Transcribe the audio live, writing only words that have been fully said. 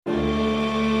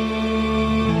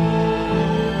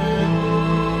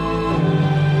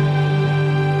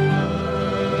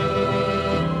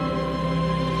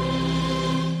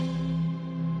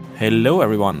Hello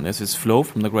everyone, this is Flo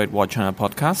from the Great War Channel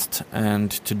podcast,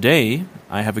 and today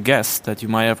I have a guest that you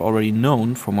might have already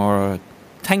known from our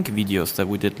tank videos that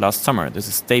we did last summer. This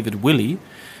is David Willey.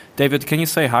 David, can you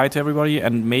say hi to everybody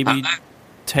and maybe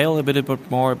tell a bit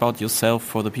more about yourself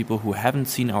for the people who haven't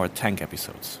seen our tank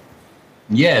episodes?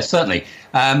 Yeah, certainly.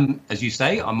 As you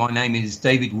say, my name is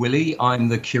David Willey. I'm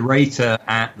the curator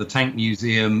at the Tank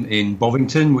Museum in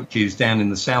Bovington, which is down in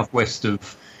the southwest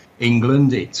of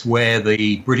England. It's where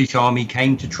the British Army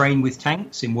came to train with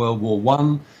tanks in World War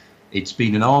I. It's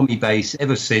been an army base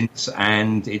ever since,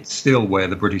 and it's still where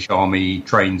the British Army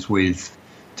trains with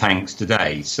tanks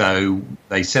today. So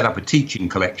they set up a teaching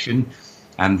collection,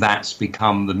 and that's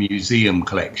become the museum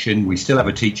collection. We still have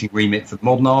a teaching remit for the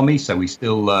modern army, so we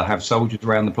still have soldiers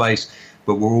around the place,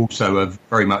 but we're also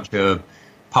very much a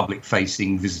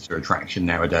public-facing visitor attraction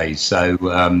nowadays.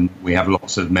 So we have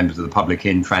lots of members of the public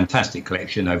in, fantastic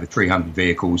collection, over 300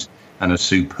 vehicles, and a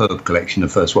superb collection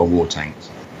of First World War tanks.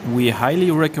 We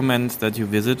highly recommend that you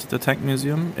visit the Tank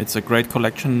Museum. It's a great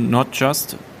collection, not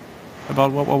just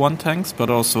about World War I tanks, but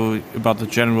also about the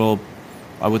general,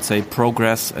 I would say,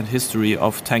 progress and history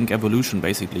of tank evolution,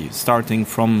 basically, starting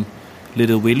from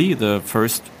Little Willie, the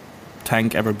first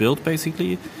tank ever built,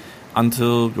 basically,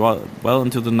 until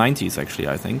into the 90s, actually,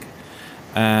 I think.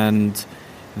 And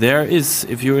there is,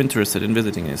 if you're interested in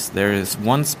visiting this, there is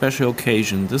one special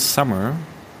occasion this summer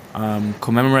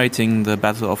commemorating the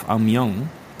Battle of Amiens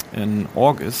in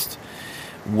August,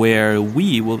 where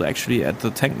we will actually at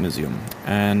the Tank Museum.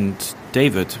 And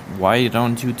David, why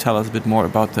don't you tell us a bit more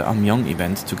about the Amiens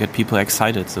event to get people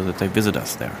excited so that they visit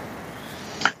us there?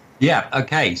 Yeah,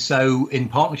 okay. So in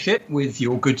partnership with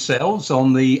your good selves,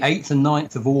 on the 8th and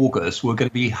 9th of August, we're going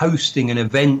to be hosting an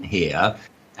event here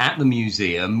at the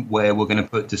museum where we're going to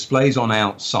put displays on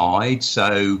outside.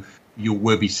 So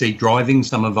we'll be driving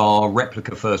some of our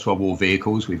replica First World War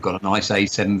vehicles. We've got a nice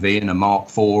A7V and a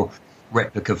Mark IV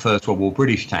replica First World War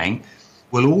British tank.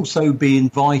 We'll also be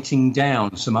inviting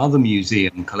down some other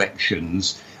museum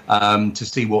collections to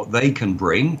see what they can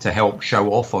bring to help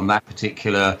show off on that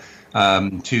particular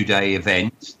two-day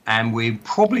event. And we're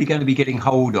probably going to be getting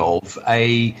hold of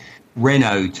a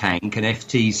Renault tank, an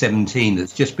FT-17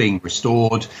 that's just being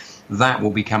restored. That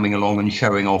will be coming along and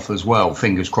showing off as well.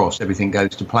 Fingers crossed, everything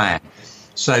goes to plan.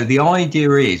 So the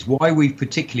idea is, why we've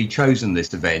particularly chosen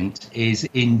this event is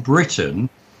in Britain,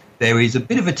 there is a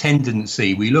bit of a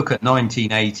tendency, we look at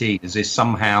 1918 as if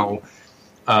somehow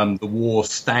the war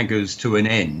staggers to an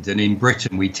end. And in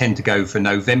Britain, we tend to go for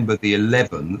November the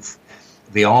 11th,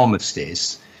 the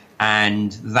armistice,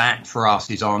 and that for us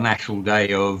is our national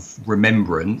day of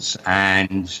remembrance.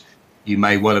 And you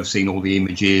may well have seen all the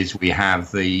images. We have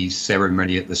the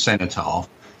ceremony at the Cenotaph.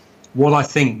 What I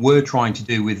think we're trying to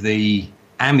do with the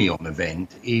Amiens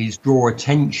event is draw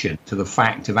attention to the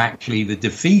fact of actually the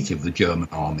defeat of the German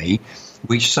army,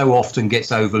 which so often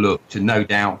gets overlooked. And no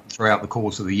doubt throughout the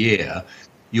course of the year,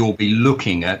 you'll be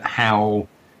looking at how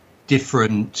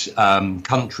different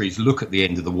countries look at the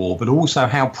end of the war, but also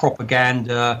how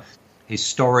propaganda,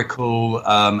 historical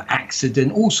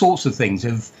accident, all sorts of things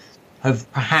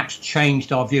have perhaps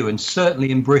changed our view. And certainly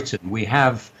in Britain, we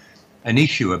have an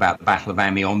issue about the Battle of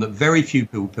Amiens that very few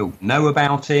people know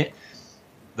about it.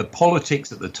 The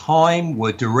politics at the time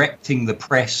were directing the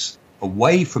press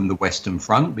away from the Western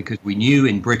Front because we knew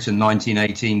in Britain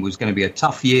 1918 was going to be a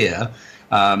tough year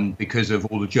because of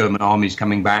all the German armies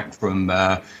coming back from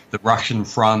the Russian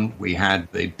front. We had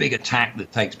the big attack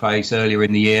that takes place earlier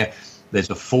in the year. There's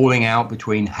a falling out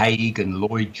between Haig and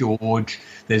Lloyd George.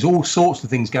 There's all sorts of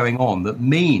things going on that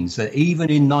means that even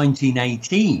in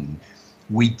 1918,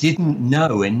 we didn't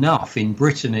know enough in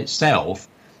Britain itself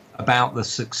about the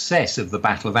success of the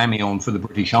Battle of Amiens for the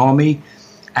British Army,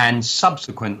 and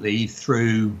subsequently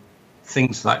through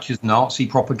things such as Nazi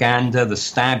propaganda, the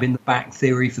stab in the back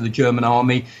theory for the German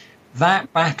army,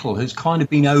 that battle has kind of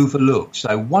been overlooked.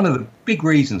 So one of the big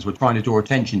reasons we're trying to draw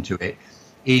attention to it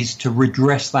is to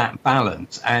redress that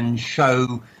balance and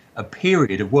show a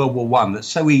period of World War I that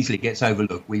so easily gets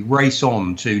overlooked. We race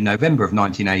on to November of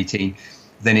 1918,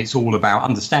 then it's all about,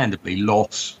 understandably,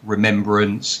 loss,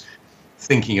 remembrance,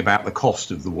 thinking about the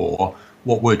cost of the war.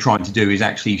 What we're trying to do is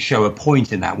actually show a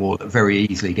point in that war that very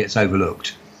easily gets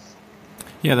overlooked.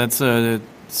 Yeah, that's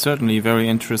certainly a very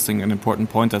interesting and important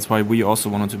point. That's why we also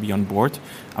wanted to be on board.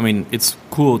 I mean, it's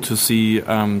cool to see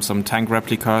some tank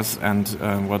replicas and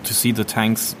to see the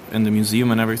tanks in the museum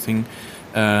and everything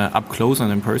up close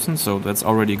and in person. So that's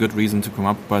already a good reason to come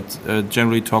up. But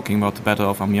generally talking about the Battle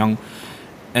of Amiens,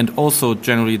 and also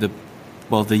generally the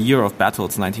year of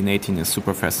battles, 1918, is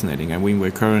super fascinating. I mean, we're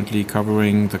currently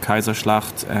covering the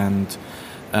Kaiserschlacht and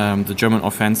the German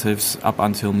offensives up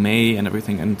until May and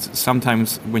everything. And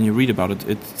sometimes when you read about it,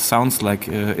 it sounds like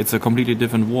it's a completely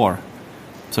different war.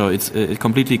 So it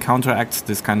completely counteracts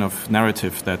this kind of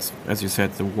narrative that, as you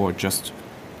said, the war just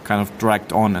kind of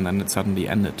dragged on and then it suddenly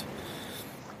ended.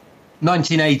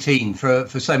 1918 for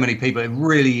so many people, it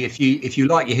really, if you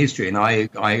like your history, and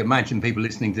I imagine people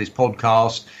listening to this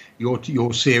podcast,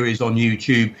 your series on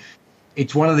YouTube,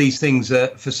 it's one of these things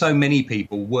that for so many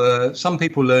people were some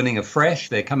people learning afresh.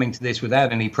 They're coming to this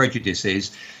without any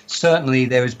prejudices. Certainly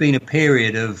there has been a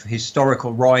period of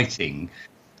historical writing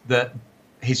that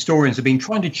historians have been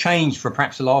trying to change for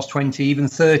perhaps the last 20, even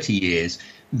 30 years.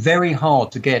 Very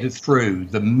hard to get through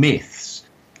the myths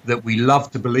that we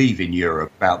love to believe in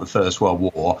Europe about the First World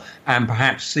War, and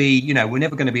perhaps see, we're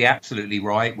never going to be absolutely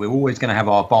right. We're always going to have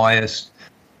our bias.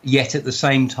 Yet at the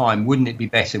same time, wouldn't it be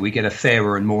better we get a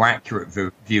fairer and more accurate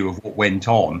view of what went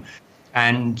on?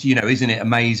 And, isn't it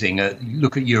amazing?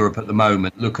 Look at Europe at the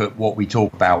moment. Look at what we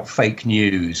talk about, fake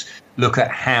news. Look at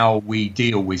how we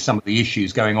deal with some of the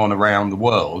issues going on around the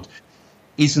world.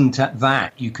 Isn't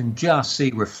that you can just see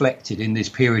reflected in this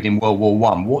period in World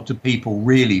War I? What do people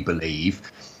really believe?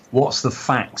 What's the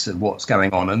facts of what's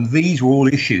going on? And these were all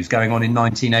issues going on in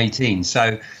 1918.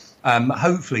 So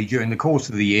hopefully during the course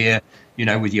of the year,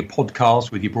 with your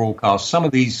podcast, with your broadcast, some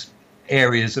of these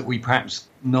areas that we perhaps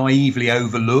naively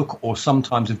overlook or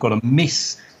sometimes have got a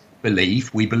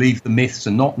misbelief, we believe the myths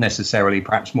are not necessarily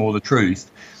perhaps more the truth,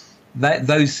 that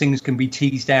those things can be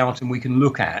teased out and we can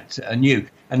look at anew.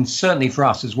 And certainly for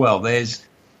us as well, there's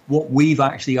what we've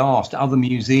actually asked other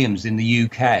museums in the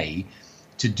UK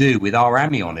to do with our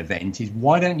Amiens event is,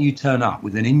 why don't you turn up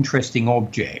with an interesting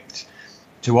object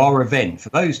to our event for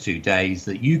those 2 days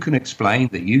that you can explain,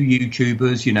 that you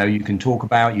YouTubers, you can talk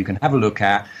about, you can have a look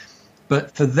at,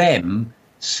 but for them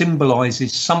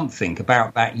symbolises something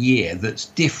about that year that's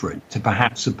different to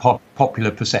perhaps a popular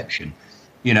perception.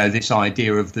 This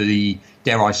idea of the,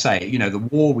 dare I say it, the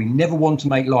war, we never want to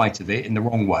make light of it in the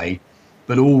wrong way,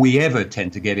 but all we ever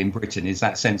tend to get in Britain is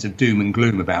that sense of doom and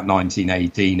gloom about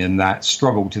 1918 and that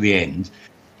struggle to the end.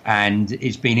 And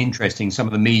it's been interesting, some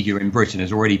of the media in Britain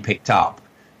has already picked up.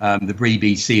 The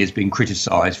BBC has been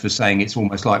criticised for saying it's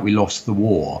almost like we lost the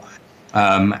war.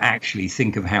 Actually,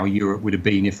 think of how Europe would have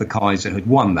been if the Kaiser had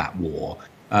won that war.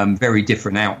 Very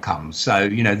different outcomes. So,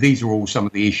 these are all some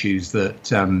of the issues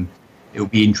that it'll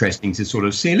be interesting to sort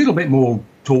of see a little bit more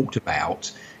talked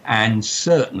about. And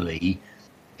certainly,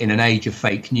 in an age of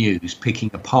fake news,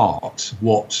 picking apart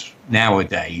what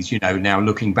nowadays, now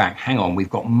looking back, hang on, we've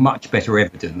got much better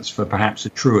evidence for perhaps a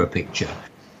truer picture.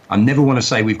 I never want to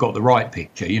say we've got the right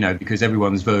picture, because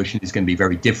everyone's version is going to be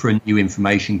very different. New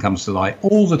information comes to light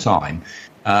all the time.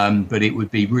 But it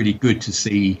would be really good to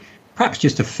see perhaps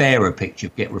just a fairer picture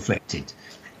get reflected.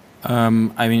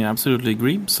 I absolutely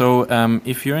agree. So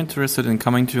if you're interested in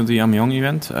coming to the Amiens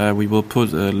event, we will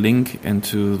put a link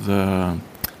into the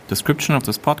description of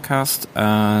this podcast.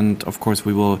 And of course,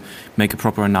 we will make a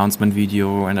proper announcement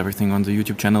video and everything on the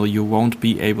YouTube channel. You won't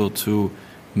be able to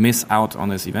miss out on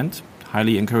this event.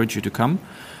 Highly encourage you to come.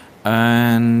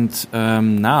 And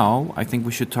now I think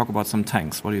we should talk about some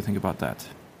tanks. What do you think about that?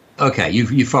 Okay,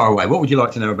 you're far away. What would you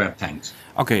like to know about tanks?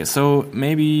 Okay, so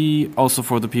maybe also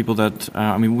for the people that,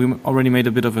 we already made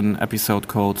a bit of an episode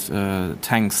called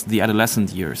Tanks, the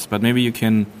Adolescent Years, but maybe you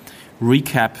can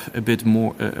recap a bit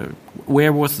more.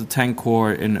 Where was the tank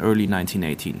corps in early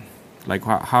 1918? Like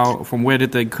how from where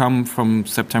did they come from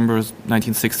September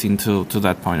 1916 to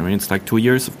that point? It's like 2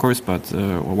 years, of course, but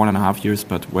or 1.5 years.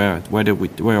 But where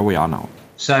we are now?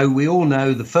 So we all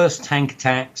know the first tank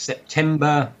attack,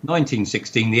 September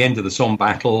 1916, the end of the Somme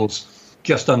battles.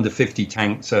 Just under 50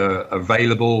 tanks are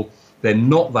available. They're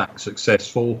not that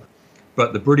successful,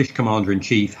 but the British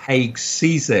Commander-in-Chief, Haig,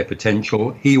 sees their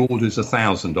potential. He orders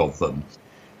 1,000 of them.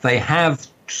 They have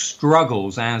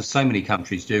struggles, as so many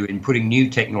countries do, in putting new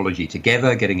technology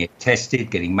together, getting it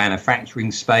tested, getting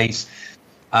manufacturing space.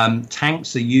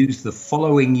 Tanks are used the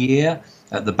following year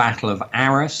at the Battle of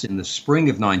Arras in the spring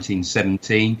of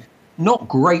 1917. Not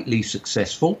greatly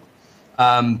successful,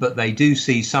 but they do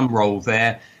see some role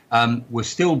there. We're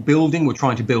still building. We're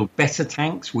trying to build better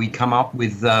tanks. We come up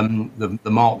with the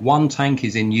Mark I tank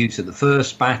is in use at the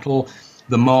first battle.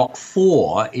 The Mark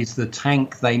IV is the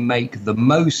tank they make the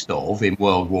most of in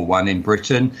World War I in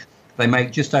Britain. They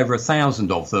make just over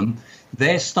 1,000 of them.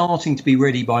 They're starting to be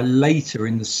ready by later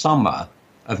in the summer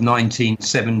of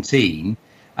 1917,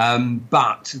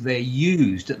 but they're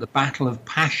used at the Battle of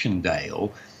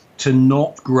Passchendaele to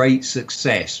not great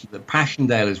success. The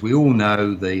Passchendaele, as we all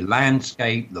know, the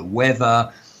landscape, the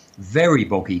weather, very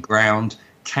boggy ground,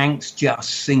 tanks just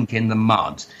sink in the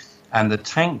mud. And the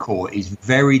Tank Corps is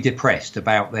very depressed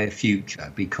about their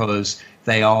future because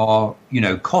they are,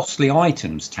 costly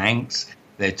items, tanks.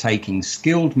 They're taking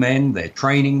skilled men, they're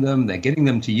training them, they're getting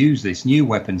them to use this new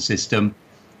weapon system.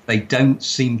 They don't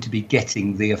seem to be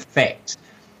getting the effect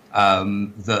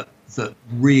that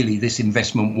really this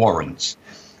investment warrants.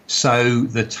 So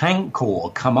the Tank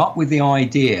Corps come up with the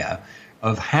idea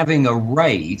of having a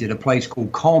raid at a place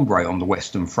called Cambrai on the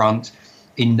Western Front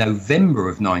in November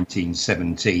of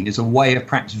 1917 as a way of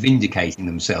perhaps vindicating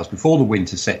themselves before the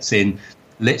winter sets in.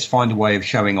 Let's find a way of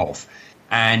showing off.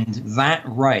 And that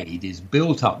raid is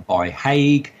built up by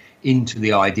Haig into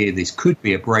the idea this could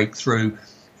be a breakthrough.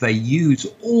 They use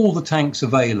all the tanks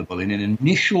available in an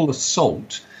initial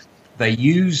assault. They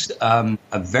used a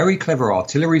very clever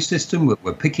artillery system that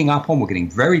we're picking up on. We're getting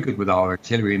very good with our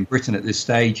artillery in Britain at this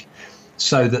stage,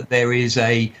 so that there is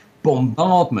a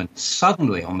bombardment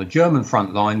suddenly on the German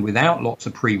front line without lots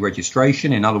of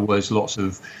pre-registration. In other words, lots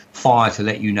of fire to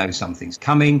let you know something's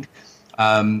coming.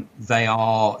 They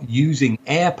are using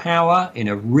air power in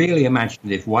a really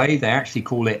imaginative way. They actually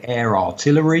call it air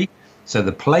artillery. So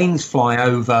the planes fly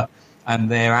over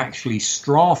and they're actually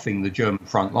strafing the German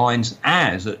front lines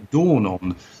as at dawn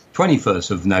on 21st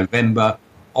of November,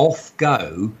 off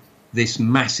go this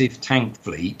massive tank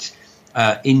fleet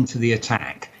into the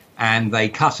attack. And they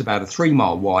cut about a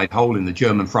 3-mile wide hole in the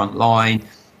German front line.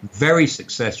 Very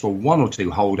successful, 1 or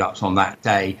 2 holdups on that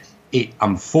day. It,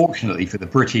 unfortunately for the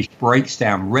British, breaks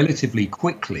down relatively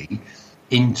quickly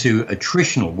into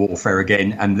attritional warfare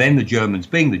again. And then the Germans,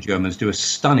 being the Germans, do a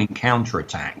stunning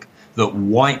counterattack that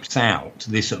wipes out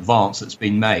this advance that's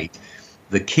been made.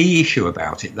 The key issue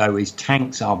about it, though, is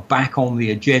tanks are back on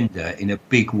the agenda in a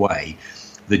big way.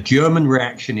 The German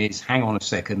reaction is, hang on a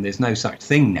second, there's no such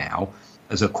thing now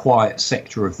as a quiet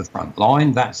sector of the front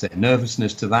line. That's their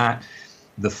nervousness to that.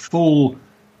 The full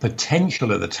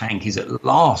potential of the tank is at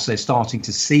last they're starting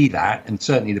to see that, and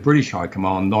certainly the British High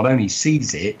Command not only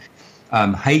sees it,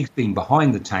 Haig's been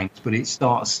behind the tanks, but it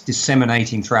starts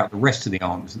disseminating throughout the rest of the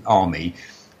army.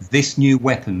 This new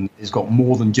weapon has got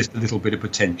more than just a little bit of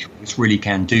potential. This really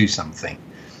can do something.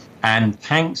 And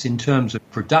tanks, in terms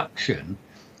of production,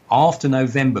 after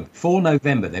November, before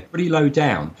November, they're pretty low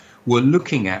down. We're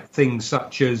looking at things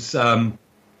such as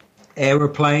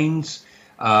aeroplanes,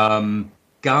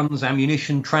 guns,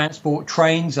 ammunition, transport,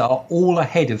 trains are all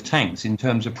ahead of tanks in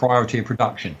terms of priority of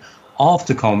production.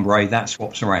 After Cambrai, that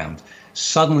swaps around.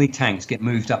 Suddenly tanks get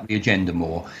moved up the agenda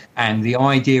more. And the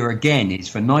idea, again, is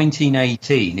for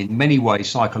 1918, in many ways,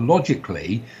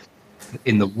 psychologically,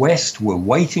 in the West, we're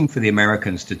waiting for the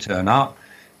Americans to turn up.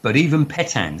 But even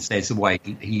Petain says the way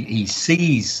he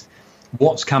sees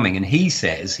what's coming. And he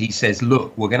says,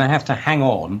 look, we're going to have to hang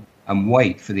on and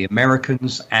wait for the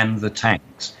Americans and the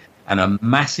tanks. And a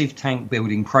massive tank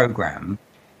building program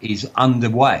is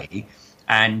underway.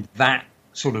 And that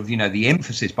sort of, the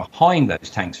emphasis behind those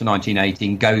tanks for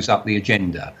 1918 goes up the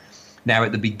agenda. Now,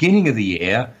 at the beginning of the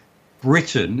year,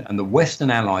 Britain and the Western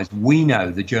Allies, we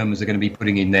know the Germans are going to be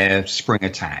putting in their spring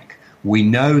attack. We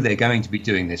know they're going to be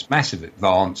doing this massive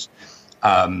advance.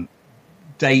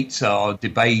 Dates are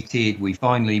debated. We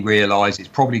finally realise it's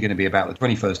probably going to be about the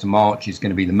 21st of March is going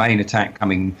to be the main attack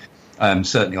coming,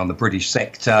 certainly on the British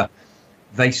sector.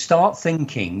 They start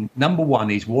thinking, number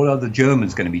one is, what are the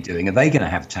Germans going to be doing? Are they going to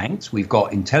have tanks? We've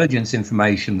got intelligence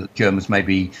information that Germans may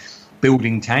be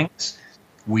building tanks.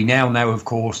 We now know, of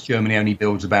course, Germany only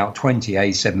builds about 20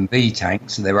 A7B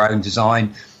tanks of their own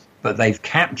design, but they've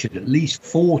captured at least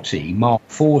 40 Mark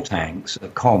IV tanks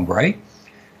at Cambrai.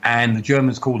 And the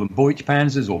Germans call them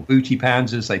Beutpanzers or Booty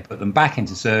Panzers. They put them back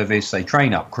into service. They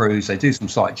train up crews. They do some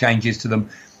slight changes to them.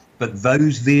 But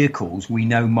those vehicles we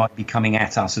know might be coming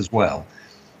at us as well.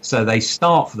 So they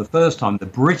start, for the first time, the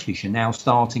British are now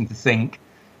starting to think,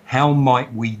 how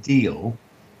might we deal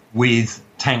with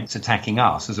tanks attacking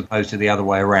us as opposed to the other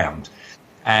way around?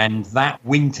 And that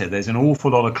winter, there's an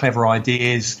awful lot of clever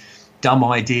ideas, dumb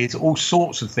ideas, all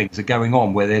sorts of things are going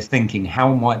on where they're thinking,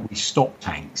 how might we stop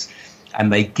tanks?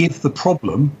 And they give the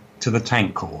problem to the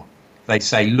Tank Corps. They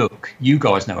say, look, you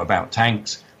guys know about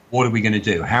tanks. What are we going to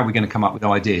do? How are we going to come up with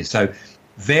ideas? So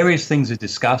various things are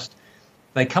discussed.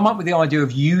 They come up with the idea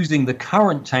of using the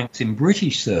current tanks in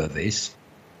British service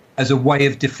as a way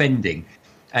of defending.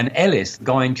 And Ellis, the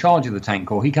guy in charge of the Tank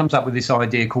Corps, he comes up with this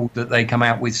idea called that they come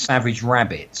out with Savage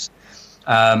Rabbits,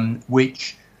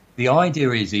 which the idea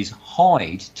is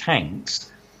hide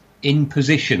tanks in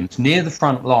positions near the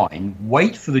front line,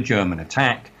 wait for the German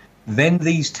attack, then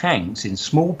these tanks in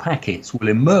small packets will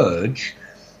emerge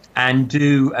and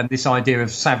this idea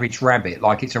of savage rabbit,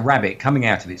 like it's a rabbit coming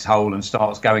out of its hole and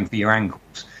starts going for your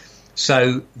ankles.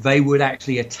 So they would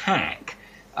actually attack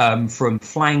from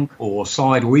flank or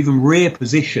side or even rear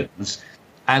positions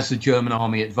as the German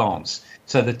army advanced.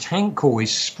 So the tank corps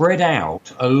is spread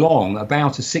out along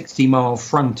about a 60-mile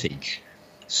frontage.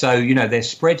 So, you know, they're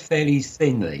spread fairly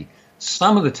thinly.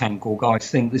 Some of the tank corps guys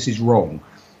think this is wrong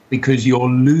because you're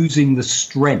losing the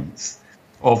strength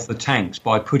of the tanks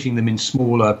by putting them in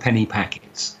smaller penny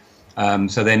packets.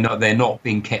 So they're not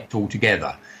being kept all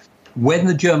together. When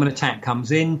the German attack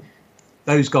comes in,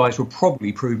 those guys were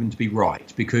probably proven to be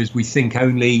right, because we think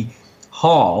only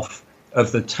half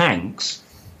of the tanks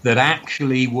that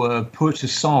actually were put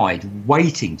aside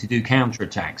waiting to do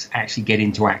counterattacks actually get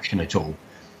into action at all.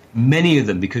 Many of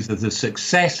them, because of the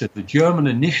success of the German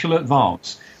initial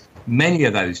advance, many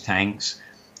of those tanks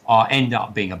end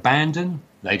up being abandoned.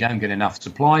 They don't get enough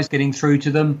supplies getting through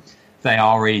to them. They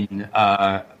are in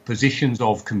positions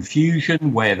of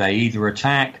confusion where they either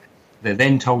attack, they're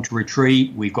then told to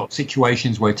retreat. We've got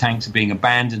situations where tanks are being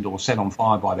abandoned or set on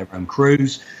fire by their own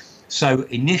crews. So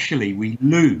initially we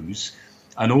lose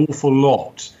an awful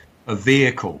lot of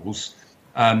vehicles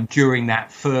during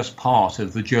that first part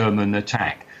of the German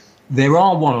attack. There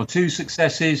are one or two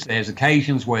successes. There's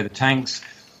occasions where the tanks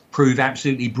prove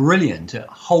absolutely brilliant at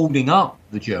holding up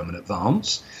the German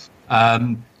advance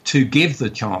to give the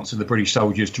chance of the British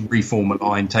soldiers to reform a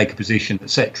line, take a position,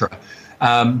 etc.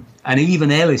 And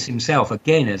even Ellis himself,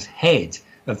 again, as head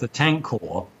of the tank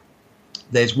corps,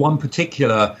 there's one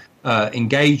particular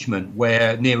engagement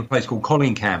where near a place called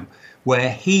Collingham, where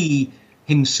he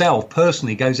himself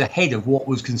personally goes ahead of what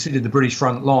was considered the British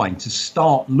front line to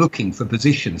start looking for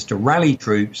positions, to rally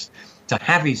troops, to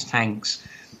have his tanks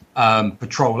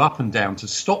patrol up and down to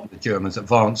stop the Germans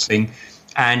advancing.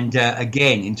 And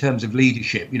again, in terms of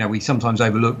leadership, you know, we sometimes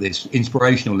overlook this,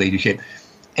 inspirational leadership.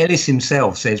 Ellis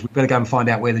himself says, we've got to go and find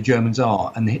out where the Germans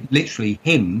are. And literally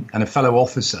him and a fellow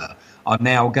officer are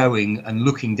now going and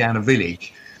looking down a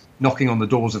village, knocking on the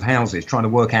doors of houses, trying to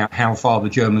work out how far the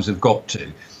Germans have got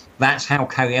to. That's how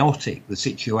chaotic the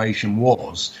situation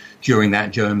was during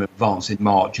that German advance in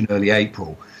March and early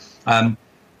April.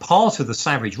 Part of the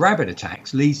Savage Rabbit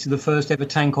attacks leads to the first ever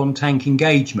tank-on-tank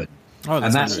engagement. Oh,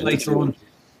 that's later on.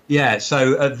 Yeah,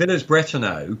 so at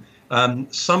Villers-Bretonneux,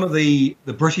 some of the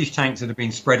British tanks that have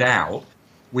been spread out,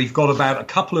 we've got about a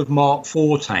couple of Mark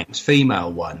IV tanks,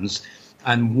 female ones,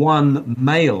 and one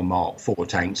male Mark IV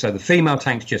tank. So the female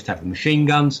tanks just have the machine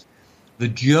guns. The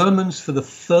Germans, for the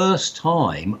first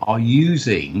time, are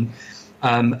using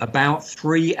about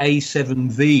 3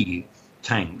 A7V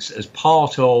tanks as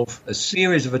part of a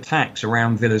series of attacks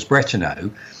around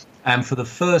Villers-Bretonneux. And for the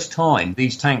first time,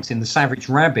 these tanks in the Savage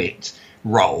Rabbit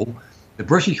role, the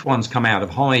British ones come out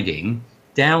of hiding,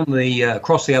 down the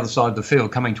across the other side of the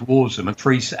field, coming towards them, are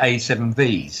 3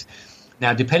 A7Vs.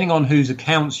 Now, depending on whose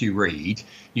accounts you read,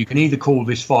 you can either call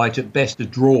this fight at best a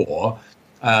draw.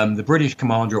 The British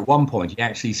commander at one point, he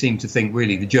actually seemed to think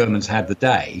really the Germans had the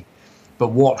day.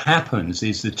 But what happens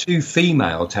is the two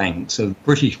female tanks, the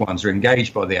British ones, are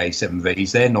engaged by the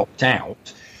A7Vs. They're knocked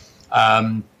out.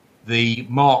 The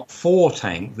Mark IV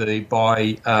tank,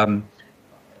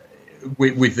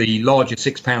 with the larger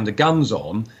 6-pounder guns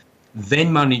on,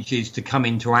 then manages to come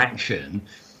into action,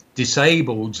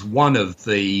 disables one of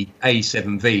the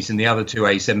A7Vs, and the other two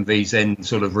A7Vs then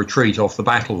sort of retreat off the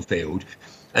battlefield.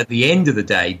 At the end of the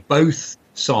day, both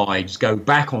sides go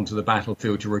back onto the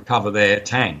battlefield to recover their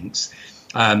tanks.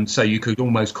 So you could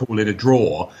almost call it a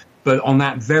draw. But on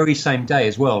that very same day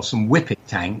as well, some Whippet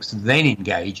tanks then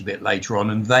engage a bit later on,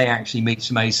 and they actually meet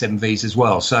some A7Vs as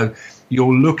well. So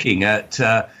you're looking at,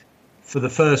 for the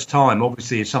first time,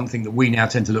 obviously it's something that we now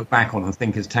tend to look back on and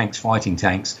think as tanks fighting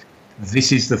tanks.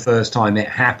 This is the first time it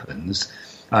happens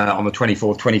on the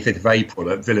 24th, 25th of April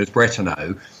at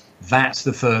Villers-Bretonneux. That's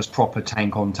the first proper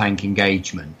tank-on-tank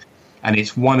engagement. And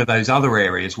it's one of those other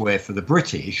areas where, for the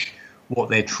British, what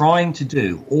they're trying to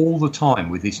do all the time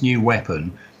with this new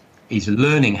weapon is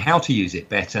learning how to use it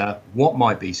better, what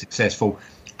might be successful,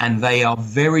 and they are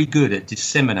very good at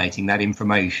disseminating that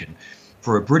information.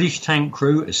 For a British tank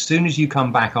crew, as soon as you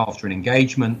come back after an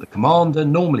engagement, the commander,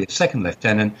 normally a second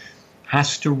lieutenant,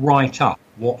 has to write up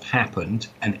what happened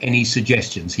and any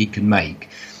suggestions he can make.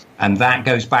 And that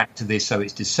goes back to this, so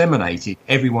it's disseminated.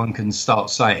 Everyone can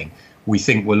start saying, we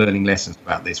think we're learning lessons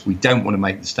about this. We don't want to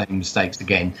make the same mistakes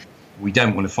again. We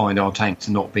don't want to find our tanks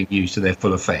not being used to their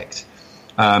full effect.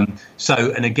 And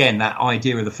again, that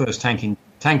idea of the first tank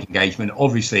engagement,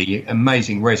 obviously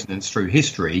amazing resonance through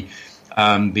history,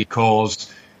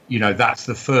 because, you know, that's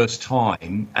the first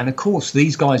time. And of course,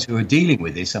 these guys who are dealing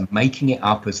with this are making it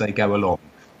up as they go along.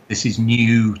 This is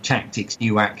new tactics,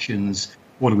 new actions.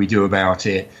 What do we do about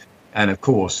it? And of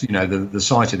course, the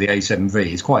sight of the A7V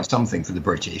is quite something for the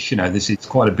British. This is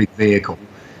quite a big vehicle,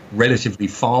 relatively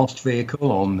fast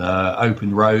vehicle on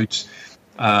open roads.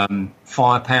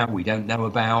 Firepower we don't know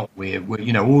about. We're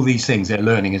all these things they're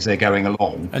learning as they're going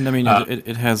along. And I mean,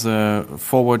 it has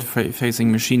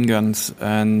forward-facing machine guns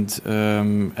and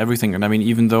everything. And I mean,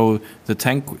 even though the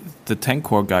tank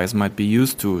corps guys might be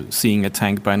used to seeing a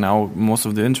tank by now, most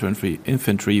of the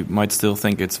infantry might still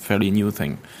think it's a fairly new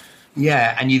thing.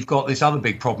 Yeah, and you've got this other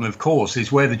big problem, of course,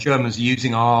 is where the Germans are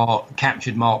using our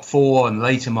captured Mark IV and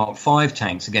later Mark V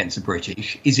tanks against the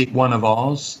British. Is it one of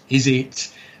ours? Is it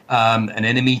an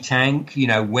enemy tank?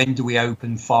 When do we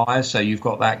open fire? So you've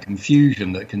got that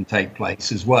confusion that can take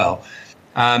place as well.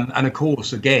 And of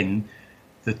course, again,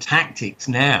 the tactics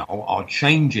now are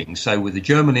changing. So with the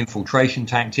German infiltration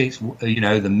tactics,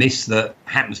 the mist that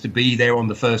happens to be there on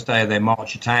the first day of their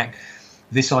March attack,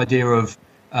 this idea of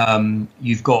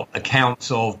you've got accounts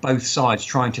of both sides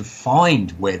trying to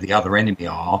find where the other enemy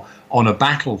are on a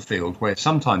battlefield where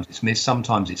sometimes it's mist,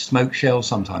 sometimes it's smoke shells,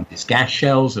 sometimes it's gas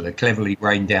shells that are cleverly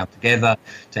rained down together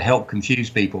to help confuse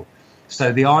people.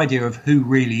 So the idea of who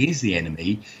really is the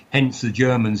enemy, hence the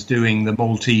Germans doing the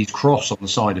Maltese cross on the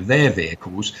side of their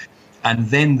vehicles, and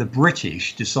then the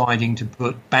British deciding to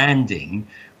put banding,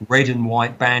 red and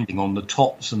white banding on the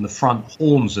tops and the front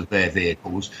horns of their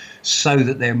vehicles so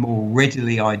that they're more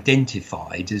readily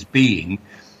identified as being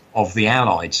of the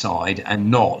Allied side and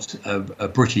not a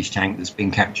British tank that's been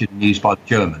captured and used by the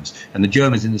Germans. And the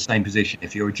Germans in the same position.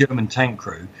 If you're a German tank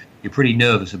crew, you're pretty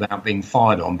nervous about being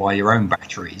fired on by your own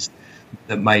batteries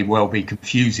that may well be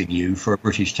confusing you for a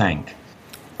British tank.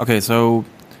 Okay, so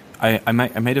I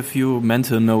made a few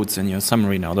mental notes in your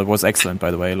summary now. That was excellent,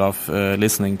 by the way. I love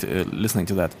listening to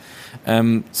that.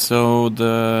 So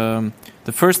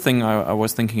the first thing I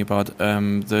was thinking about,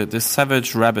 the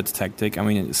savage rabbit tactic. I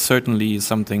mean, it's certainly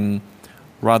something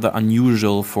rather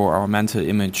unusual for our mental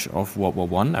image of World War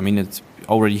I. I mean, it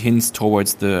already hints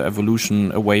towards the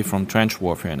evolution away from trench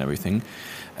warfare and everything.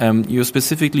 You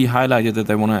specifically highlighted that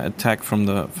they want to attack from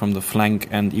the flank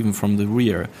and even from the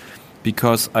rear,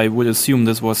 because I would assume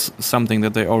this was something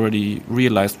that they already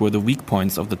realized were the weak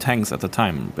points of the tanks at the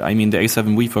time. I mean, the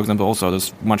A7V, for example, also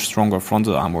has much stronger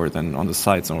frontal armor than on the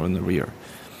sides or in the rear.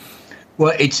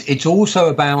 Well, it's also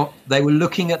about they were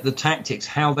looking at the tactics,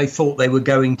 how they thought they were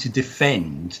going to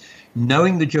defend,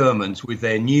 knowing the Germans with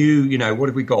their new, what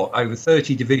have we got, over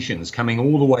 30 divisions coming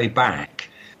all the way back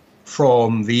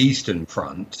from the Eastern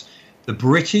Front. The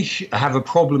British have a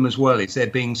problem as well, is they're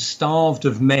being starved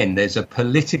of men. There's a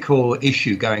political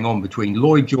issue going on between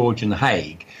Lloyd George and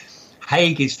Haig.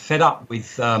 Haig is fed up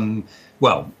with,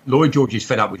 Lloyd George is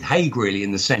fed up with Haig really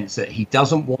in the sense that he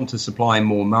doesn't want to supply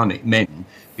more men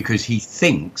because he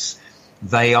thinks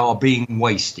they are being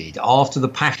wasted. After the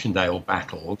Passchendaele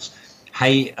battles,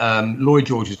 Lloyd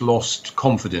George has lost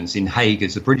confidence in Haig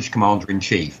as the British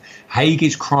commander-in-chief. Haig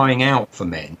is crying out for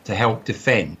men to help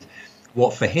defend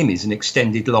what for him is an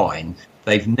extended line.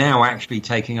 They've now actually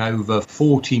taken over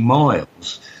 40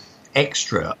 miles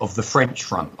extra of the French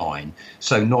front line.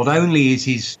 So not only is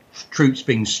his troops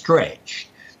being stretched,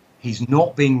 he's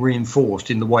not being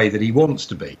reinforced in the way that he wants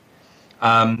to be.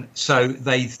 So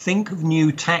they think of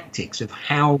new tactics of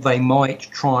how they might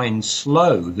try and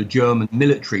slow the German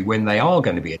military when they are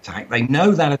going to be attacked. They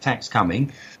know that attack's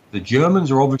coming. The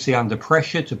Germans are obviously under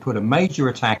pressure to put a major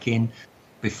attack in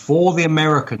before the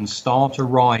Americans start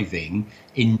arriving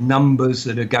in numbers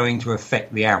that are going to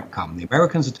affect the outcome. The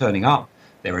Americans are turning up.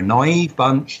 They're a naive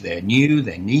bunch. They're new.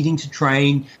 They're needing to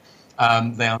train.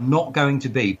 They are not going to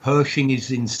be. Pershing is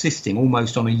insisting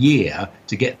almost on a year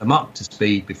to get them up to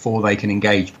speed before they can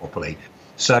engage properly.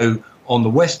 So on the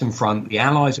Western Front, the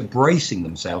Allies are bracing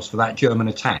themselves for that German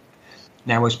attack.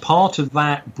 Now, as part of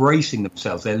that bracing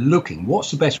themselves, they're looking,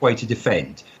 what's the best way to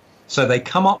defend? So they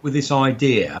come up with this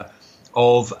idea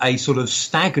of a sort of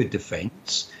staggered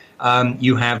defence.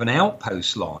 You have an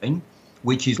outpost line,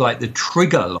 which is like the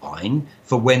trigger line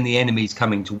for when the enemy's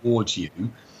coming towards you.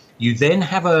 You then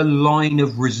have a line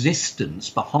of resistance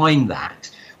behind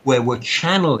that, where we're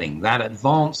channeling that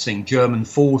advancing German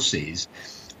forces.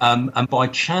 And by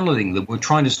channeling them, we're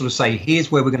trying to sort of say, here's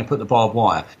where we're going to put the barbed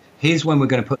wire. Here's when we're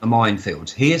going to put the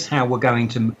minefields. Here's how we're going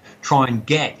to try and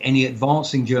get any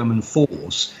advancing German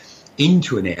force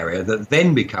into an area that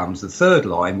then becomes the third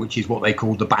line, which is what they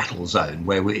call the battle zone,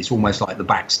 where it's almost like the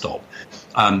backstop.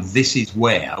 This is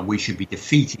where we should be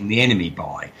defeating the enemy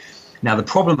by. Now, the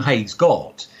problem Haig's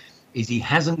got is he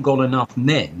hasn't got enough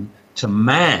men to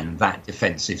man that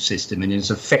defensive system in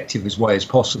as effective a way as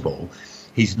possible.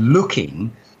 He's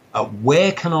looking at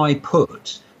where can I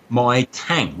put my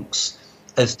tanks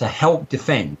as to help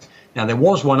defend. Now, there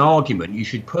was one argument: you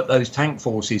should put those tank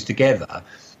forces together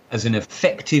as an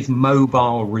effective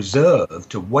mobile reserve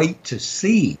to wait to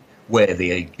see where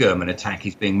the German attack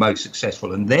is being most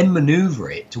successful and then maneuver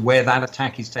it to where that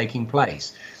attack is taking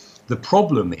place. The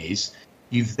problem is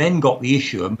you've then got the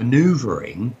issue of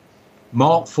maneuvering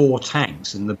Mark IV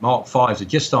tanks, and the Mark Vs are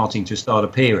just starting to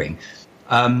appearing.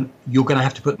 You're going to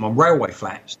have to put them on railway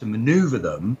flats to maneuver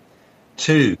them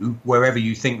to wherever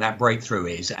you think that breakthrough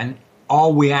is. And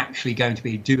are we actually going to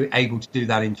be able to do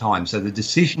that in time? So the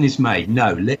decision is made,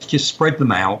 no, let's just spread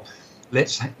them out.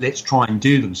 Let's try and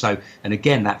do them. So, and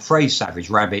again, that phrase, savage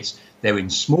rabbits, they're in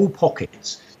small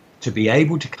pockets to be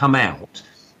able to come out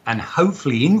and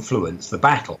hopefully influence the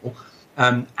battle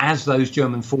as those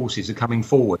German forces are coming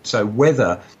forward. So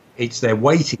whether it's they're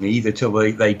waiting either till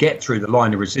they get through the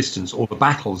line of resistance or the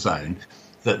battle zone,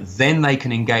 that then they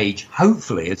can engage,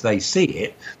 hopefully, as they see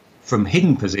it, from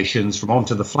hidden positions, from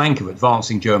onto the flank of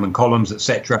advancing German columns,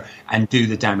 etc., and do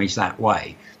the damage that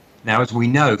way. Now, as we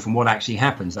know from what actually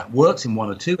happens, that works in one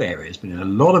or two areas, but in a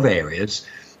lot of areas,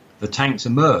 the tanks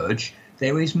emerge.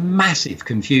 There is massive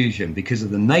confusion because of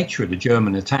the nature of the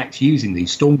German attacks using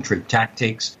these storm troop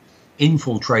tactics,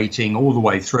 infiltrating all the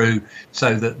way through,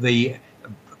 so that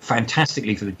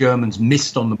fantastically for the Germans,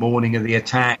 missed on the morning of the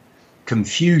attack,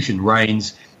 confusion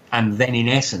reigns, and then in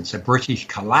essence a British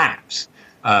collapse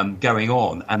going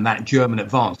on, and that German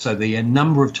advance. So a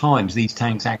number of times these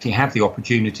tanks actually have the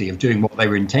opportunity of doing what they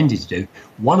were intended to do.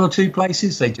 One or two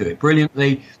places they do it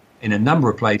brilliantly. In a number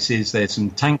of places there's some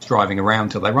tanks driving around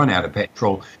till they run out of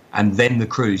petrol, and then the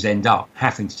crews end up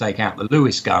having to take out the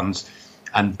Lewis guns,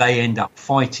 and they end up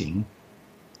fighting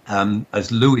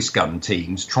as Lewis gun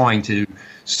teams, trying to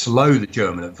slow the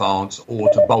German advance or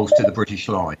to bolster the British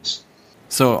lines.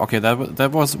 So, okay,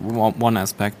 that was one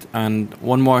aspect. And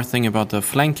one more thing about the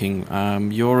flanking.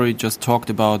 You already just talked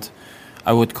about,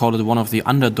 I would call it one of the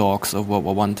underdogs of World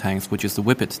War I tanks, which is the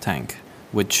Whippet tank,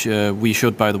 which we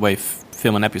should, by the way,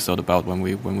 film an episode about when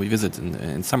we visit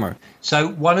in summer. So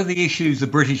one of the issues the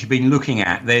British have been looking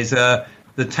at, there's the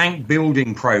tank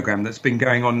building program that's been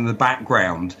going on in the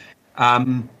background.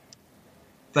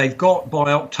 They've got,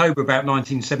 by October about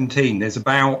 1917, there's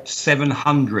about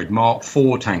 700 Mark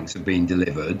IV tanks have been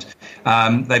delivered.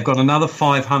 They've got another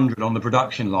 500 on the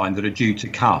production line that are due to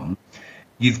come.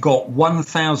 You've got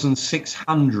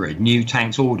 1,600 new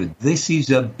tanks ordered. This is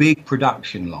a big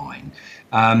production line.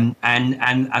 And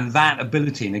that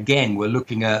ability, and again, we're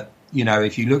looking at,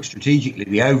 if you look strategically,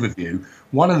 the overview,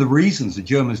 one of the reasons the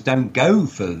Germans don't go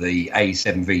for the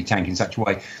A7V tank in such a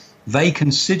way, they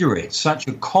consider it such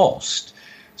a cost,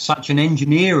 such an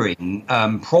engineering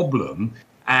problem,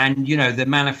 and the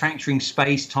manufacturing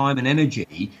space, time and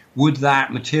energy, would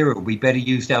that material be better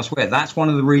used elsewhere? That's one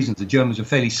of the reasons the Germans are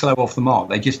fairly slow off the mark.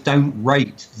 They just don't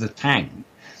rate the tank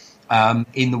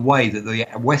in the way that the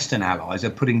Western allies are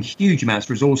putting huge amounts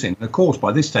of resource in. And of course,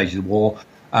 by this stage of the war,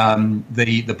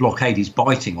 the blockade is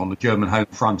biting on the German home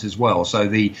front as well. So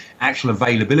the actual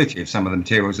availability of some of the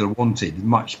materials that are wanted,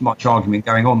 much argument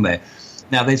going on there.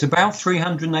 Now, there's about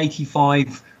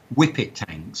 385 Whippet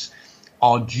tanks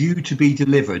are due to be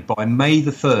delivered by May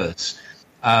the 1st,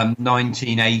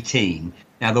 1918.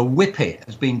 Now, the Whippet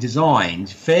has been designed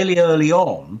fairly early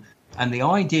on, and the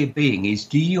idea being is,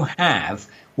 do you have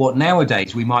what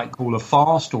nowadays we might call a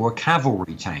fast or a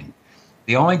cavalry tank?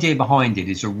 The idea behind it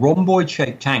is a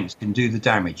rhomboid-shaped tanks can do the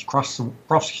damage, cross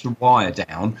the wire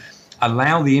down,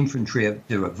 allow the infantry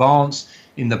to advance.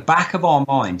 In the back of our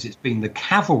minds, it's been the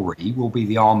cavalry will be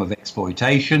the arm of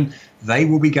exploitation. They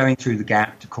will be going through the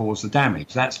gap to cause the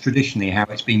damage. That's traditionally how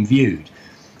it's been viewed.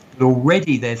 But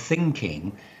already they're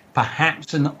thinking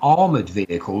perhaps an armoured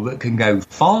vehicle that can go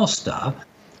faster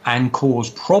and cause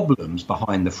problems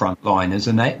behind the front line as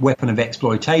a weapon of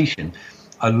exploitation.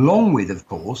 Along with, of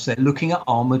course, they're looking at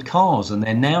armoured cars, and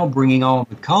they're now bringing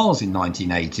armoured cars in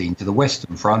 1918 to the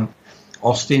Western Front,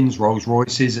 Austins,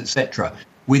 Rolls-Royces, etc.,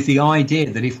 with the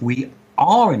idea that if we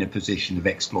are in a position of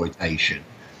exploitation,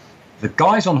 the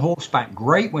guys on horseback,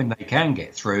 great when they can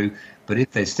get through, but if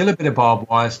there's still a bit of barbed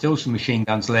wire, still some machine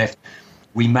guns left,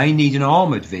 we may need an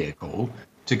armoured vehicle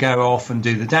to go off and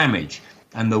do the damage.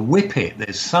 And the Whippet,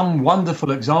 there's some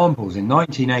wonderful examples in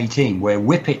 1918 where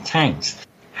Whippet tanks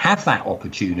have that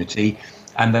opportunity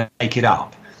and they take it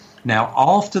up. Now,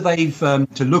 after they've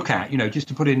to look at, just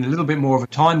to put in a little bit more of a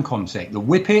time concept, the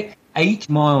Whippet, 8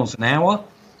 miles an hour.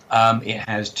 It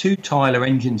has 2 Tyler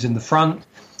engines in the front.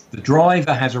 The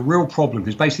driver has a real problem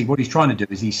because basically what he's trying to do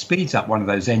is he speeds up one of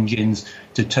those engines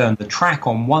to turn the track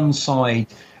on one side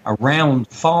around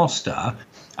faster.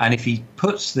 And if he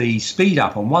puts the speed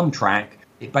up on one track,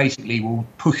 it basically will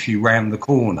push you round the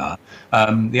corner,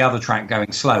 the other track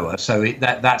going slower. So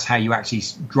that's how you actually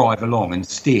drive along and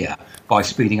steer, by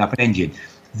speeding up an engine.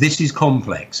 This is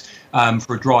complex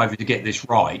for a driver to get this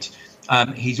right.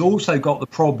 He's also got the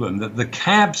problem that the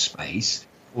cab space,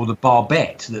 or the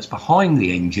barbette that's behind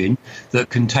the engine that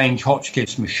contains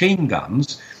Hotchkiss machine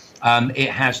guns, it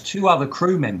has two other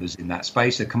crew members in that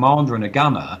space, a commander and a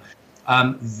gunner.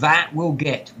 That will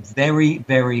get very,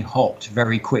 very hot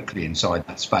very quickly inside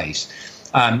that space.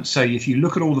 So if you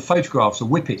look at all the photographs of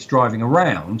Whippets driving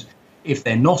around, if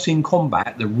they're not in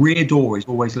combat, the rear door is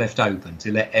always left open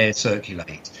to let air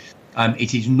circulate.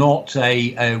 It is not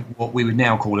what we would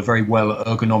now call a very well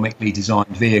ergonomically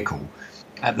designed vehicle.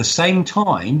 At the same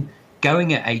time,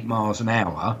 going at 8 miles an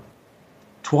hour,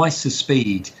 twice the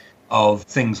speed of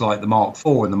things like the Mark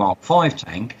IV and the Mark V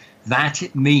tank, that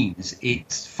it means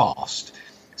it's fast.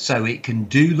 So it can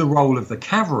do the role of the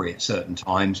cavalry at certain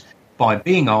times. By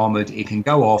being armoured, it can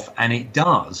go off, and it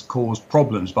does cause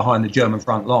problems behind the German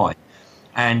front line.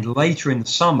 And later in the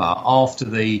summer, after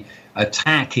the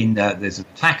attack, there's an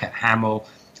attack at Hamel,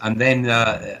 and then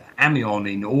Amiens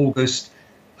in August,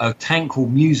 a tank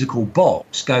called Musical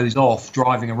Box goes off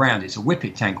driving around. It's a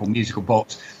Whippet tank called Musical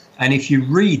Box. And if you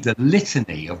read the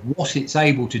litany of what it's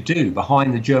able to do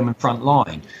behind the German front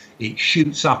line, it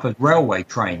shoots up a railway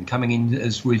train coming in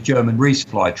as with German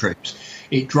resupply troops.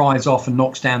 It drives off and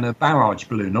knocks down a barrage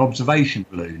balloon, an observation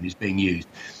balloon is being used.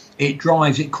 It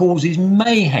causes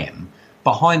mayhem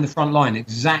behind the front line,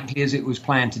 exactly as it was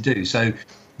planned to do. So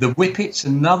the Whippet's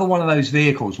another one of those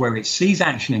vehicles where it sees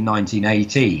action in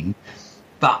 1918,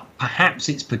 but perhaps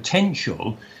its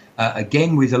potential,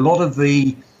 again, with a lot of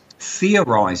the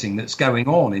theorising that's going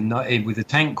on with the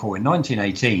Tank Corps in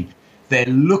 1918, they're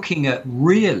looking at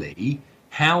really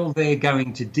how they're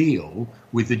going to deal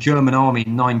with the German army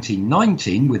in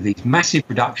 1919 with these massive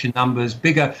production numbers,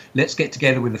 bigger, let's get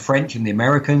together with the French and the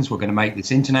Americans, we're going to make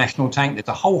this international tank. There's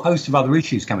a whole host of other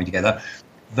issues coming together.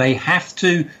 They have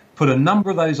to put a number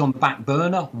of those on the back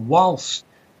burner whilst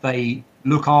they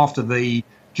look after the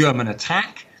German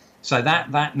attack. So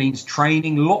that means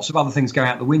training. Lots of other things go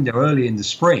out the window early in the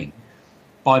spring.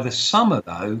 By the summer,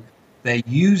 though, they're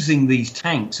using these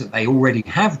tanks that they already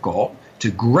have got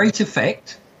to great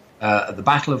effect. At the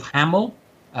Battle of Hamel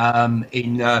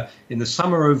in the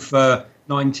summer of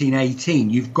 1918,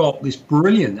 you've got this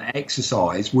brilliant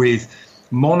exercise with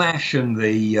Monash and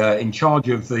in charge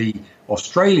of the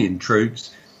Australian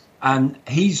troops, and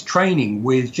he's training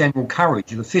with General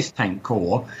Courage of the 5th Tank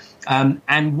Corps.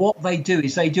 And what they do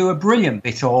is they do a brilliant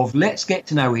bit of let's get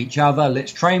to know each other,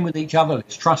 let's train with each other,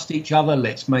 let's trust each other,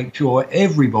 let's make sure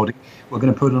everybody, we're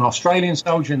going to put an Australian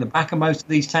soldier in the back of most of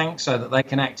these tanks so that they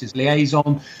can act as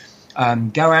liaison,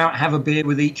 go out, have a beer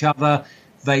with each other.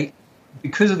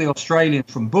 Because of the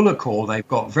Australians from Bullet Corps, they've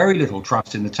got very little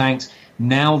trust in the tanks.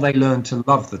 Now they learn to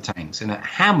love the tanks. And at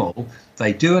Hamel,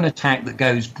 they do an attack that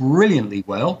goes brilliantly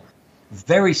well.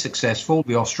 Very successful.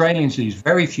 The Australians lose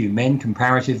very few men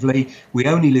comparatively. We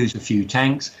only lose a few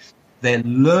tanks. They're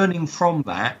learning from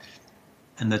that.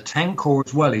 And the Tank Corps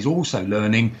as well is also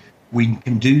learning we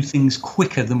can do things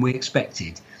quicker than we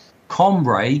expected.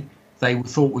 Cambrai, they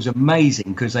thought was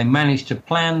amazing because they managed to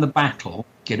plan the battle,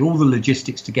 get all the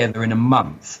logistics together in a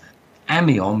month.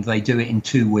 Amiens, they do it in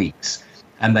 2 weeks.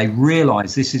 And they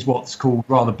realise this is what's called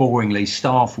rather boringly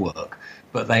staff work.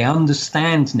 But they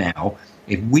understand now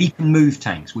if we can move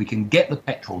tanks, we can get the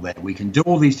petrol there, we can do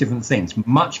all these different things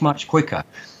much, much quicker.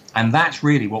 And that's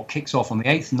really what kicks off on the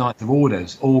 8th and 9th of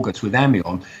August with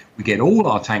Amiens. We get all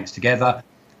our tanks together,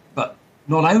 but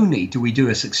not only do we do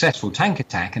a successful tank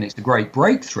attack, and it's a great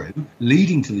breakthrough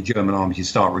leading to the German army to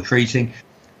start retreating,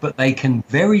 but they can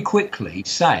very quickly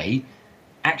say,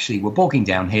 actually, we're bogging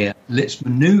down here, let's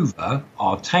manoeuvre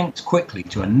our tanks quickly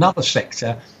to another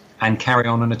sector and carry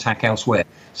on an attack elsewhere.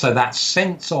 So that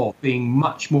sense of being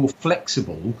much more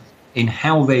flexible in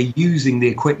how they're using the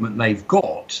equipment they've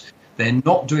got, they're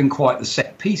not doing quite the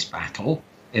set-piece battle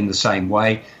in the same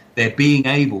way. They're being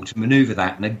able to manoeuvre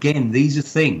that. And again, these are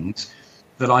things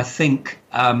that I think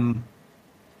it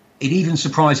even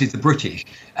surprises the British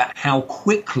at how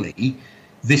quickly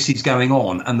this is going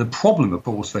on. And the problem, of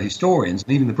course, for historians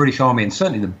and even the British Army and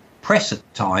certainly the press at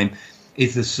the time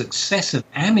is the success of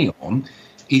Amiens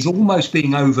is almost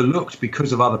being overlooked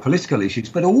because of other political issues,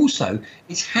 but also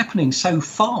it's happening so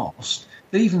fast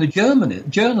that even the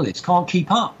journalists can't keep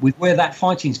up with where that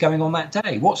fighting's going on that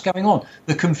day. What's going on?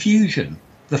 The confusion,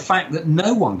 the fact that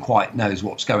no one quite knows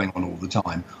what's going on all the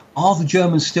time. Are the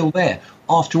Germans still there?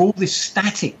 After all this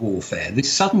static warfare,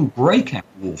 this sudden breakout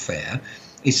warfare,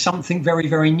 is something very,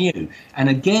 very new. And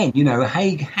again,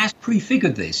 Haig has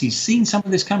prefigured this. He's seen some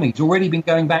of this coming. He's already been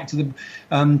going back to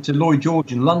to Lloyd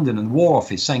George in London and the War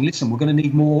Office saying, listen, we're going to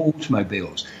need more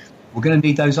automobiles. We're going to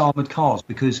need those armoured cars,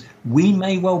 because we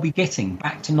may well be getting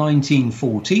back to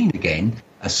 1914 again,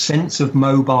 a sense of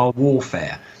mobile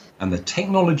warfare. And the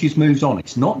technology's moved on.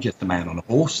 It's not just a man on a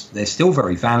horse. They're still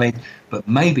very valid, but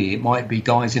maybe it might be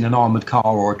guys in an armoured car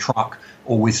or a truck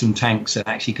or with some tanks that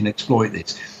actually can exploit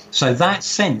this. So that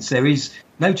sense, there is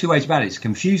no two ways about it. It's a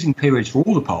confusing period for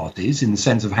all the parties in the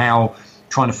sense of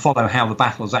trying to follow how the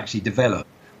battles actually develop.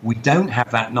 We don't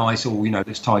have that nice,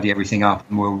 let's tidy everything up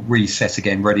and we'll reset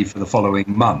again ready for the following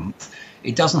month.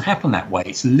 It doesn't happen that way.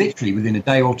 It's literally within a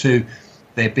day or two,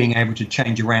 they're being able to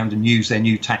change around and use their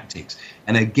new tactics.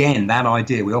 And again, that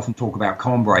idea, we often talk about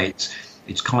Cambrai,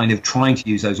 it's kind of trying to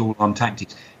use those all-armed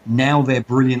tactics. Now they're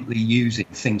brilliantly using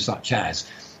things such as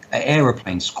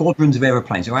aeroplanes, squadrons of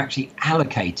aeroplanes are actually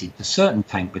allocated to certain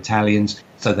tank battalions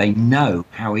so they know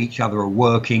how each other are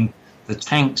working. The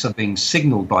tanks are being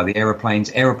signalled by the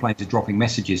aeroplanes are dropping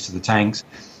messages to the tanks.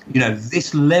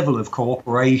 This level of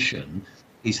cooperation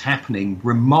is happening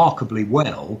remarkably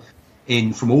well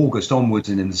from August onwards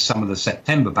and in some of the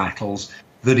September battles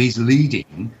that is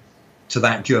leading to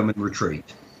that German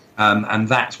retreat. And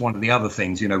that's one of the other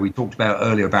things, we talked about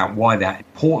earlier about why that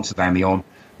importance of Amiens.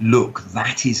 Look,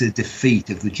 that is a defeat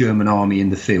of the German army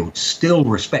in the field, still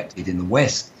respected in the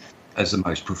West as the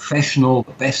most professional,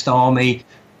 the best army,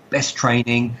 best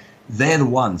training. They're the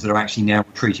ones that are actually now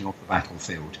retreating off the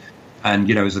battlefield. And,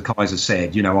 as the Kaiser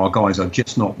said, our guys are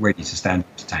just not ready to stand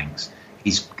up to tanks.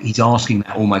 He's asking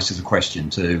that almost as a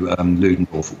question to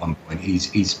Ludendorff at one point.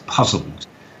 He's puzzled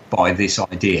by this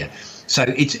idea. So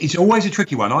it's always a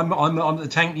tricky one. I'm at the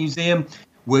Tank Museum.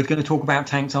 We're going to talk about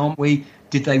tanks, aren't we?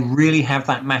 Did they really have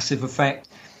that massive effect?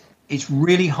 It's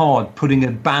really hard putting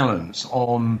a balance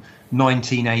on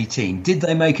 1918. Did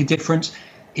they make a difference?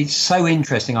 It's so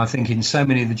interesting, I think, in so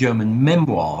many of the German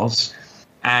memoirs.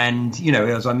 And,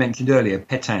 as I mentioned earlier,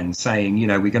 Petain saying,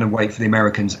 we're going to wait for the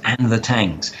Americans and the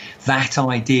tanks. That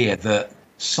idea that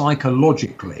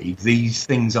psychologically these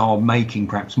things are making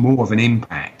perhaps more of an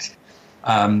impact.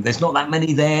 There's not that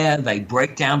many there. They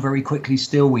break down very quickly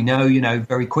still. We know,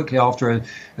 very quickly after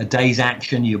a day's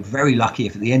action, you're very lucky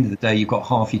if at the end of the day you've got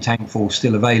half your tank force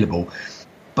still available.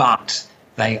 But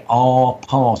they are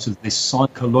part of this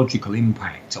psychological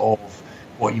impact of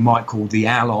what you might call the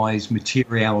Allies'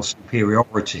 material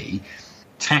superiority.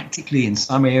 Tactically, in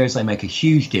some areas, they make a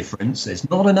huge difference. There's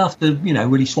not enough to,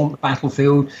 really swamp the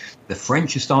battlefield. The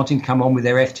French are starting to come on with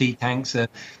their FT tanks,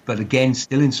 but again,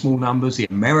 still in small numbers. The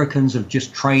Americans are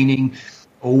just training.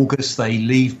 August, they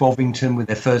leave Bovington with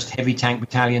their first heavy tank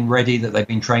battalion ready that they've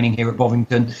been training here at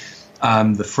Bovington.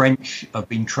 The French have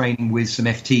been training with some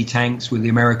FT tanks with the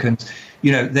Americans.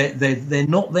 They're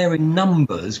not there in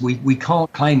numbers. We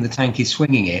can't claim the tank is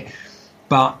swinging it,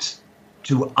 but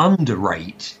to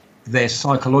underrate their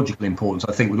psychological importance,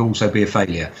 I think, would also be a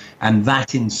failure. And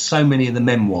that in so many of the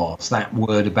memoirs, that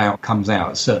word comes out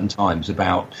at certain times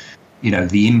about,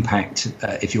 the impact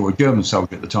if you're a German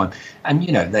soldier at the time. And,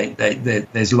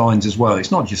 there's lines as well.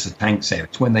 It's not just the tanks there.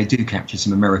 It's when they do capture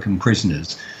some American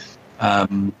prisoners.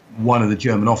 One of the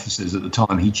German officers at the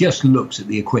time, he just looks at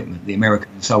the equipment the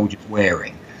American soldiers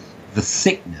wearing, the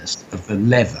thickness of the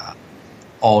leather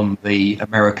on the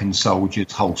American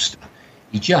soldier's holster.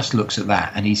 He just looks at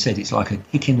that and he said it's like a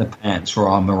kick in the pants for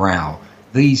our morale.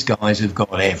 These guys have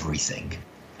got everything,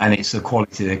 and it's the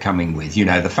quality they're coming with.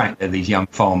 The fact that these young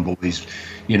farm boys,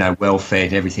 well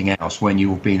fed, everything else, when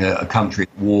you've been a country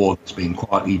at war that's been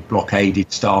quietly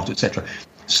blockaded, starved, etc.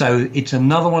 So it's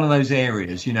another one of those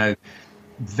areas,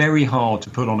 very hard to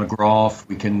put on a graph.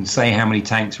 We can say how many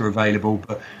tanks are available,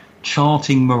 but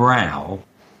charting morale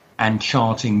and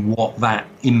charting what that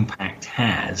impact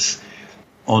has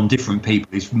on different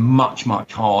people is much,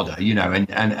 much harder,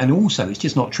 and also it's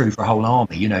just not true for a whole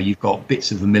army. You've got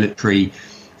bits of the military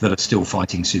that are still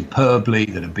fighting superbly,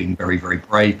 that have been very, very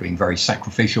brave, being very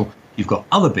sacrificial. You've got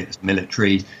other bits of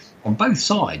military on both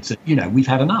sides that, we've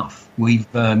had enough. We've,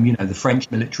 the French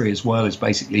military as well is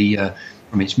basically,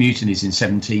 from its mutinies in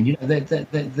 17, they're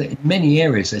in many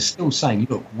areas, they're still saying,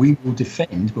 look, we will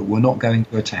defend, but we're not going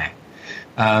to attack.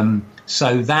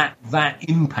 So that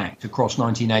impact across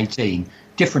 1918,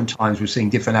 different times we're seeing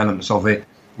different elements of it.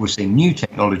 We're seeing new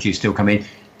technology still come in.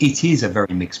 It is a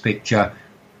very mixed picture.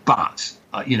 But,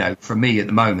 for me at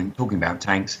the moment, talking about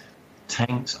tanks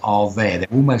are there. They're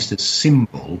almost a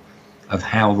symbol of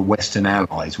how the Western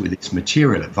Allies, with its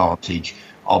material advantage,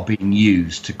 are being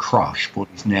used to crush what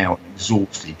is now an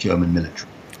exhausted German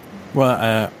military.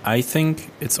 Well, I think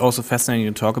it's also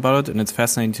fascinating to talk about it, and it's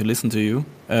fascinating to listen to you.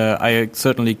 I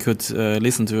certainly could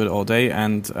listen to it all day,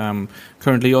 and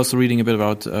currently also reading a bit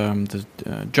about the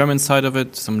German side of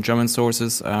it, some German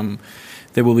sources.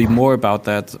 There will be more about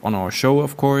that on our show,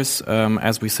 of course.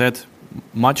 As we said,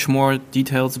 much more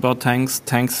details about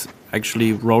tanks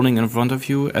actually rolling in front of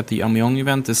you at the Amiens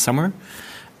event this summer.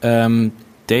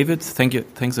 David,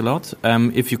 thanks a lot.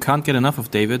 If you can't get enough of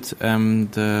David,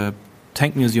 the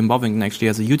Tank Museum Bovington actually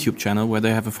has a YouTube channel where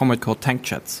they have a format called Tank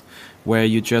Chats, where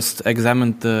you just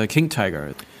examine the King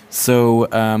Tiger. So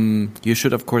you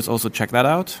should, of course, also check that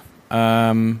out.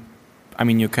 I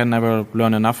mean, you can never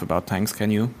learn enough about tanks,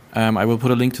 can you? I will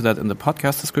put a link to that in the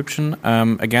podcast description.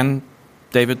 Again,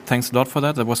 David, thanks a lot for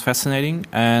that. That was fascinating.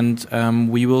 And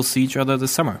we will see each other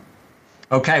this summer.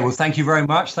 Okay, well, thank you very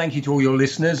much. Thank you to all your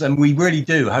listeners. And we really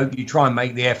do hope you try and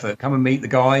make the effort. Come and meet the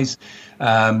guys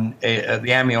at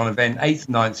the Amiens event, 8th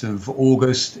and 9th of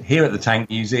August, here at the Tank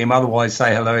Museum. Otherwise,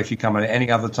 say hello if you come at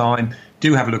any other time.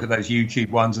 Do have a look at those YouTube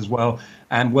ones as well.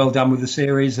 And well done with the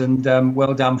series, and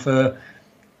well done for,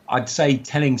 I'd say,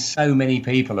 telling so many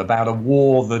people about a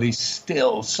war that is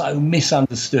still so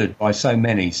misunderstood by so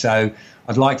many. So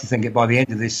I'd like to think that by the end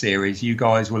of this series, you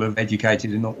guys will have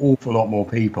educated an awful lot more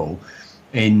people.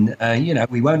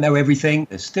 We won't know everything.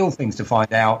 There's still things to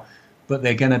find out, but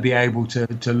they're going to be able to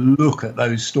look at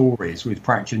those stories with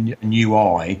perhaps a new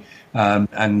eye.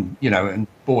 And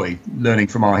boy, learning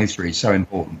from our history is so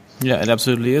important. Yeah, it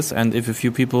absolutely is. And if a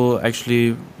few people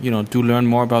actually, do learn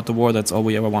more about the war, that's all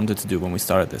we ever wanted to do when we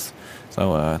started this.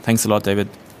 So thanks a lot, David.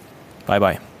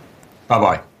 Bye-bye.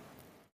 Bye-bye.